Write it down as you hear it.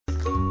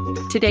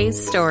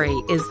Today's story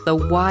is The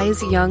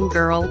Wise Young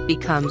Girl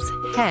Becomes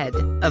Head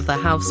of the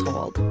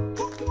Household,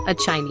 a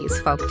Chinese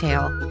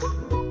folktale.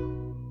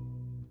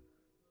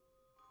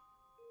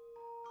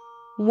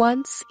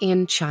 Once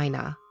in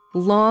China,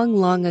 long,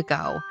 long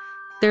ago,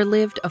 there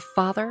lived a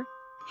father,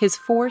 his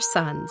 4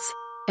 sons,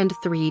 and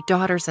 3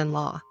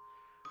 daughters-in-law.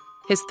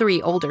 His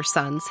 3 older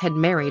sons had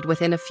married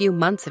within a few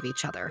months of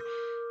each other,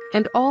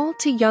 and all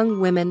to young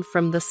women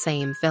from the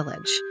same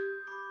village.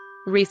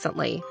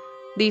 Recently,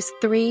 these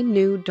 3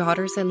 new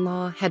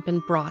daughters-in-law had been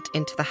brought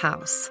into the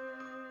house.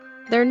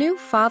 Their new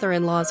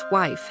father-in-law's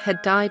wife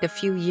had died a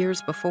few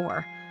years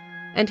before,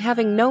 and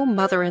having no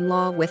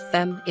mother-in-law with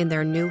them in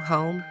their new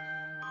home,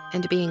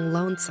 and being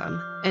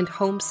lonesome and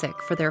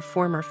homesick for their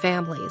former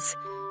families,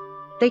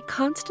 they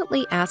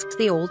constantly asked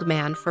the old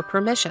man for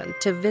permission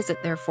to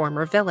visit their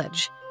former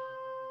village.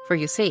 For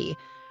you see,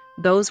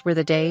 those were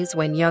the days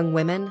when young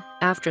women,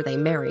 after they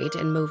married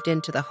and moved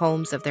into the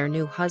homes of their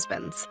new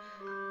husbands,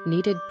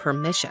 needed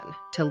permission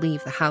to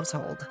leave the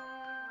household.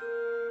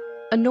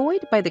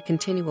 Annoyed by the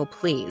continual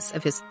pleas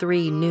of his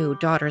 3 new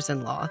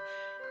daughters-in-law,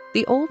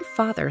 the old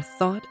father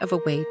thought of a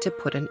way to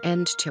put an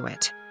end to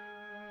it.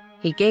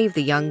 He gave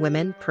the young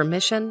women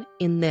permission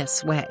in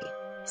this way,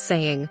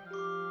 saying,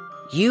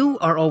 "You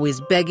are always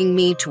begging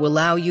me to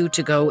allow you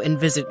to go and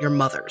visit your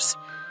mothers,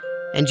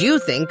 and you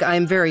think I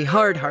am very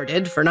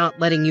hard-hearted for not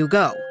letting you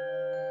go.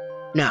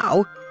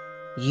 Now,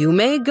 you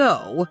may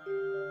go,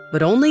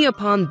 but only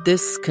upon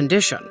this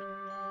condition.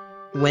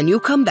 When you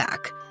come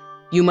back,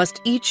 you must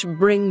each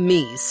bring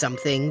me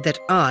something that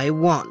I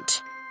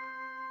want.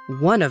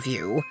 One of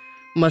you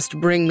must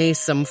bring me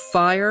some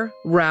fire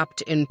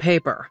wrapped in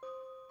paper.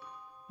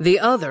 The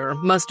other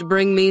must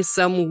bring me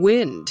some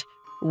wind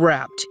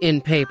wrapped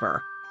in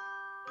paper.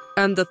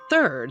 And the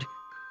third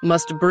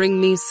must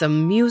bring me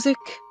some music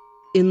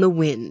in the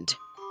wind.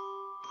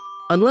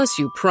 Unless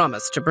you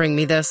promise to bring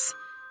me this,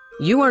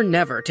 you are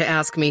never to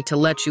ask me to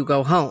let you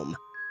go home.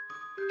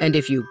 And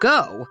if you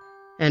go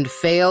and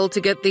fail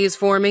to get these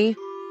for me,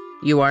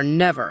 you are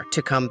never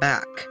to come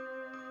back."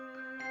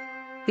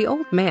 The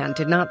old man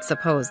did not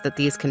suppose that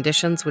these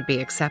conditions would be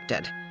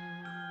accepted.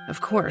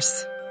 Of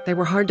course, they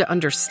were hard to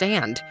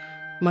understand,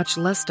 much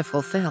less to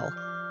fulfill.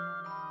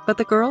 But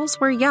the girls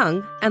were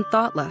young and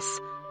thoughtless,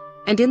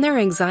 and in their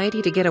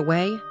anxiety to get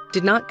away,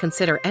 did not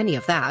consider any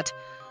of that,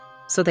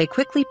 so they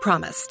quickly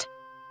promised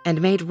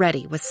and made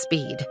ready with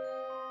speed.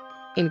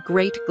 In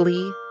great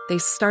glee, they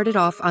started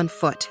off on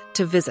foot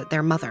to visit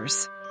their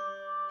mothers.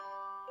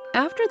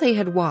 After they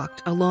had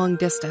walked a long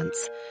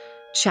distance,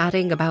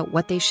 chatting about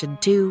what they should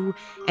do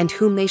and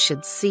whom they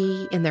should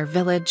see in their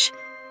village,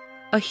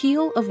 a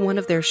heel of one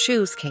of their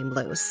shoes came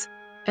loose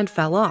and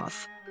fell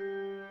off.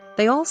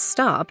 They all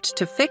stopped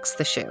to fix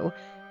the shoe,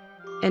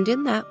 and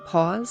in that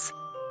pause,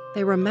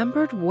 they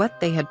remembered what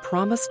they had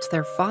promised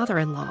their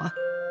father-in-law.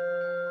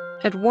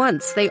 At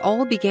once, they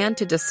all began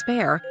to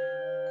despair,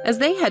 as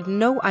they had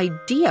no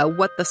idea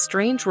what the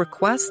strange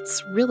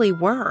requests really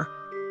were,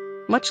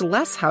 much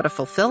less how to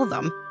fulfill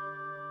them.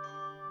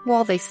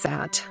 While they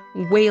sat,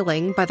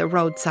 wailing by the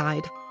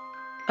roadside,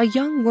 a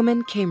young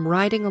woman came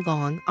riding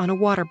along on a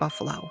water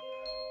buffalo.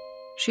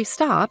 She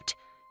stopped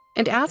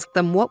and asked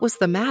them what was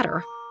the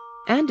matter,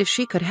 and if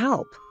she could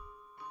help.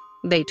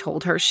 They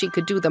told her she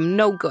could do them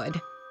no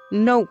good.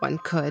 No one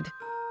could.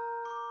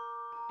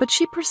 But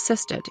she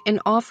persisted in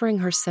offering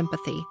her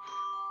sympathy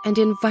and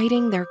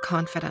inviting their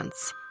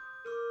confidence,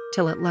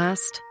 till at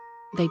last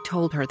they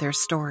told her their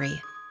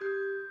story.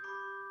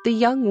 The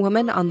young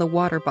woman on the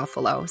water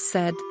buffalo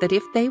said that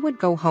if they would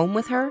go home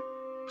with her,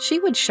 she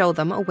would show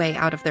them a way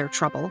out of their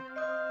trouble.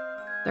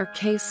 Their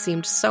case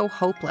seemed so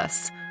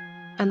hopeless,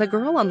 and the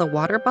girl on the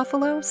water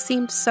buffalo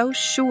seemed so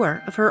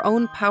sure of her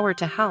own power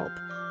to help,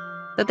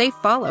 that they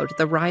followed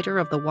the rider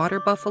of the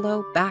water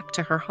buffalo back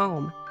to her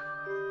home.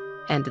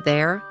 And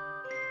there,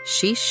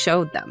 she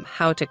showed them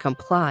how to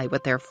comply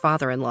with their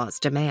father-in-law's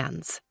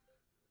demands.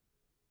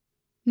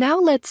 Now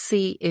let's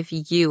see if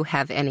you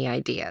have any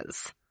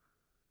ideas.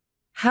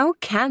 How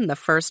can the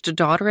first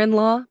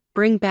daughter-in-law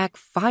bring back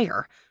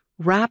fire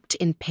wrapped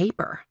in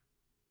paper?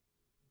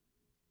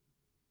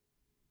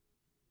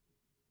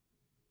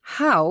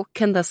 How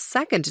can the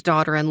second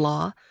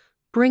daughter-in-law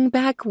bring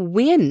back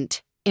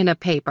wind in a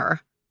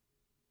paper?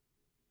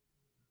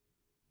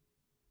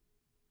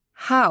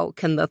 How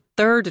can the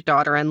third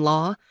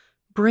daughter-in-law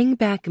bring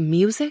back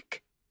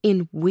music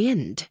in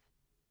wind?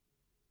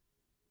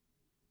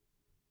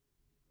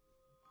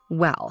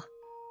 Well,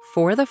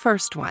 for the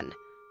first one,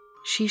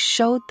 she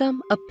showed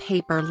them a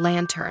paper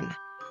lantern.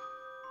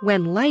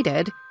 When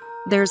lighted,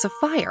 there's a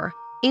fire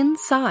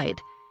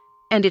inside,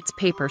 and its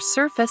paper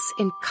surface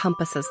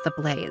encompasses the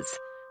blaze.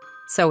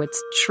 So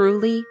it's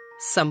truly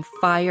some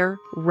fire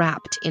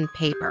wrapped in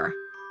paper.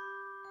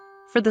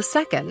 For the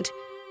second,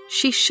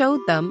 she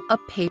showed them a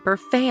paper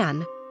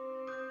fan.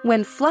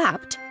 When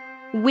flapped,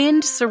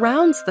 wind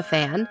surrounds the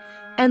fan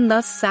and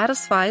thus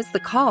satisfies the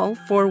call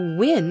for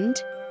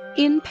wind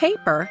in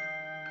paper.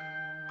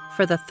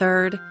 For the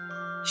third,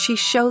 she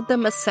showed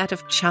them a set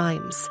of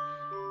chimes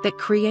that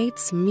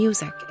creates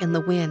music in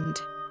the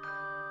wind.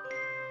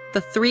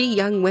 The three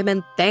young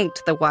women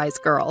thanked the wise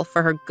girl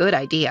for her good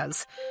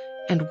ideas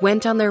and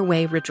went on their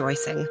way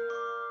rejoicing.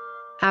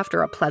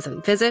 After a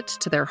pleasant visit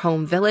to their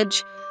home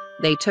village,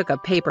 they took a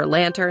paper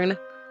lantern,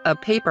 a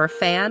paper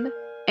fan,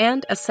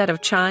 and a set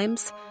of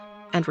chimes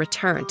and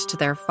returned to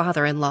their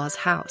father-in-law's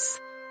house.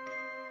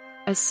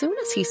 As soon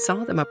as he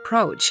saw them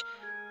approach,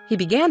 he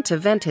began to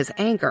vent his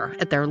anger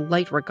at their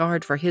light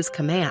regard for his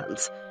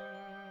commands.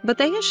 But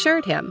they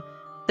assured him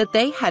that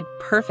they had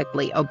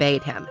perfectly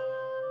obeyed him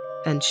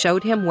and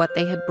showed him what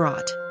they had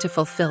brought to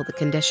fulfill the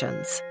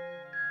conditions.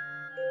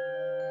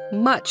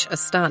 Much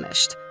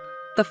astonished,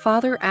 the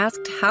father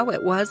asked how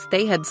it was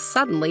they had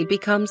suddenly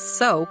become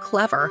so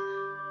clever,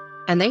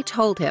 and they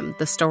told him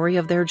the story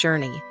of their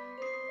journey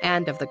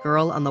and of the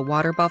girl on the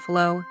water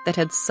buffalo that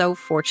had so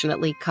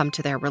fortunately come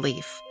to their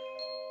relief.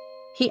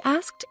 He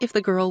asked if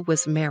the girl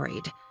was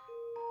married,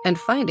 and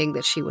finding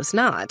that she was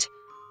not,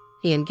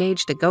 he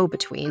engaged a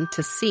go-between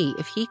to see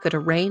if he could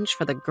arrange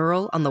for the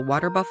girl on the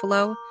water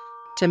buffalo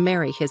to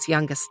marry his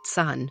youngest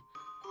son,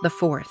 the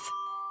fourth.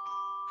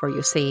 For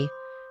you see,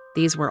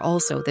 these were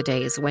also the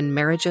days when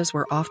marriages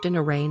were often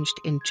arranged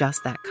in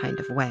just that kind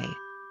of way.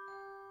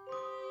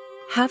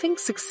 Having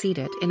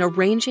succeeded in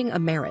arranging a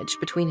marriage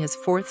between his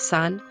fourth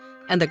son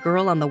and the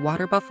girl on the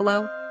water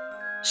buffalo,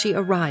 she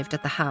arrived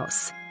at the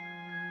house.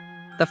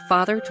 The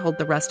father told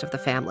the rest of the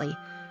family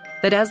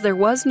that as there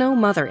was no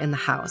mother in the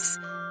house,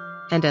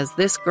 and as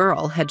this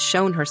girl had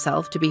shown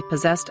herself to be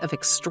possessed of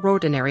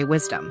extraordinary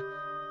wisdom,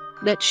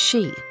 that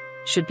she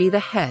should be the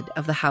head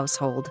of the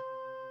household.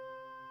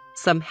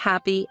 Some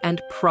happy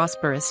and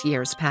prosperous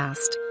years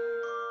passed.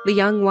 The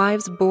young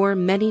wives bore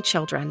many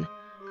children,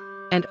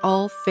 and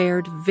all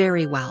fared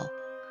very well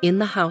in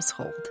the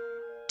household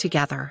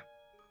together.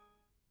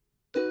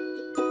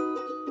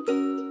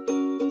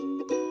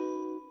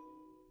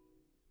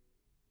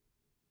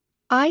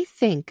 I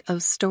think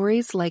of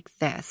stories like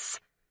this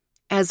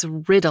as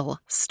riddle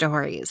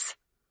stories.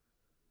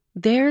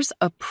 There's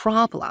a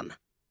problem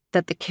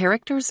that the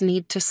characters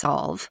need to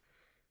solve,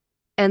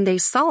 and they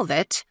solve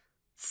it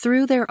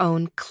through their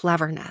own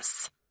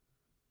cleverness.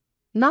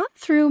 Not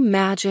through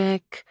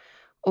magic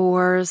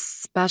or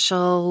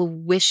special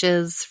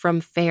wishes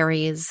from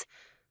fairies,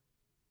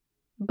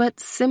 but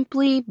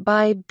simply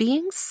by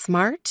being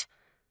smart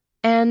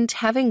and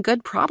having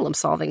good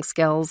problem-solving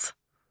skills.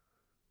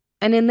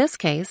 And in this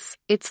case,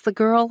 it's the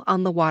girl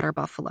on the water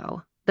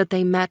buffalo that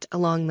they met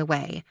along the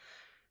way,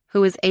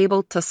 who is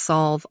able to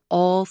solve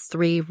all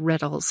three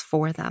riddles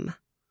for them.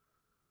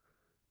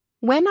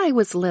 When I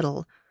was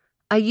little,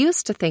 I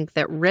used to think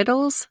that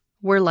riddles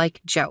were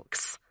like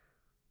jokes.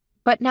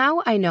 But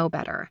now I know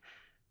better.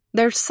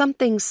 There's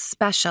something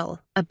special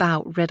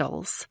about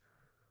riddles.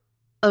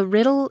 A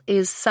riddle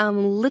is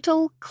some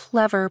little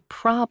clever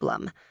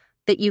problem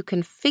that you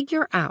can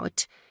figure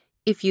out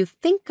if you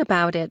think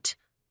about it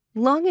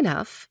long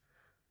enough,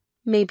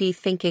 maybe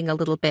thinking a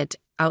little bit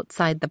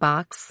outside the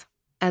box,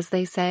 as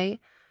they say,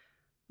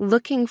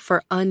 looking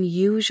for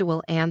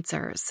unusual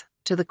answers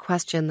to the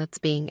question that's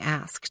being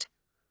asked.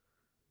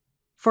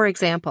 For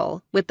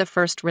example, with the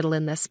first riddle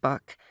in this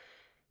book,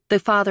 the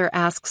father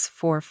asks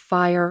for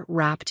fire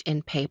wrapped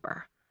in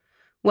paper.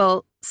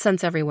 Well,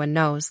 since everyone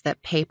knows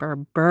that paper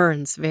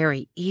burns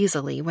very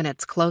easily when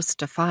it's close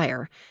to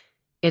fire,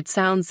 it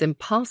sounds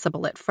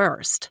impossible at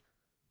first.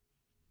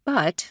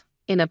 But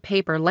in a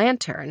paper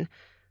lantern,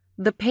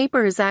 the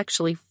paper is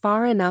actually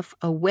far enough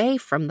away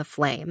from the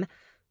flame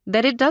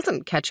that it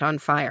doesn't catch on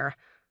fire,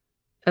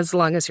 as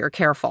long as you're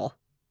careful.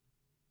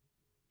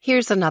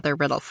 Here's another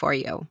riddle for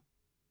you.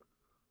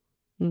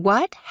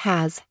 What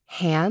has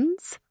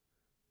hands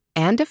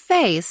and a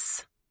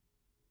face,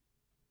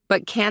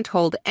 but can't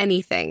hold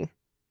anything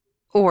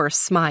or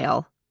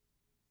smile?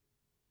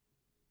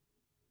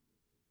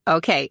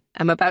 Okay,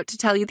 I'm about to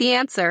tell you the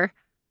answer.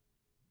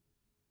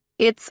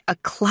 It's a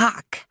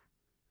clock.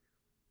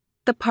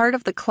 The part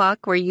of the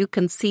clock where you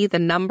can see the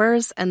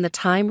numbers and the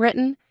time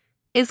written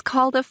is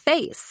called a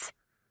face.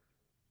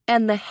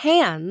 And the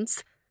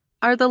hands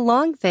are the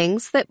long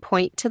things that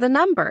point to the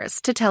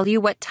numbers to tell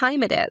you what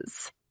time it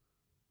is.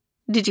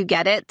 Did you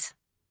get it?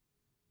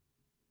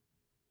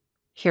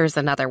 Here's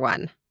another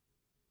one.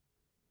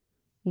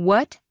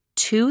 What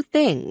two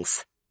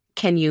things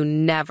can you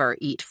never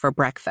eat for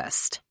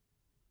breakfast?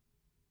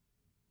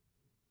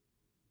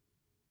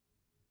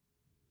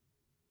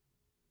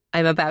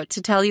 I'm about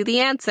to tell you the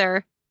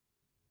answer.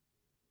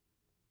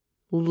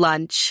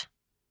 Lunch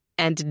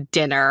and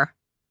dinner.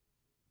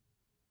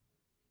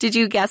 Did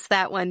you guess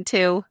that one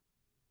too?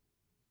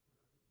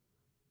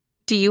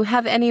 Do you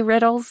have any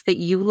riddles that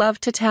you love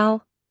to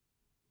tell?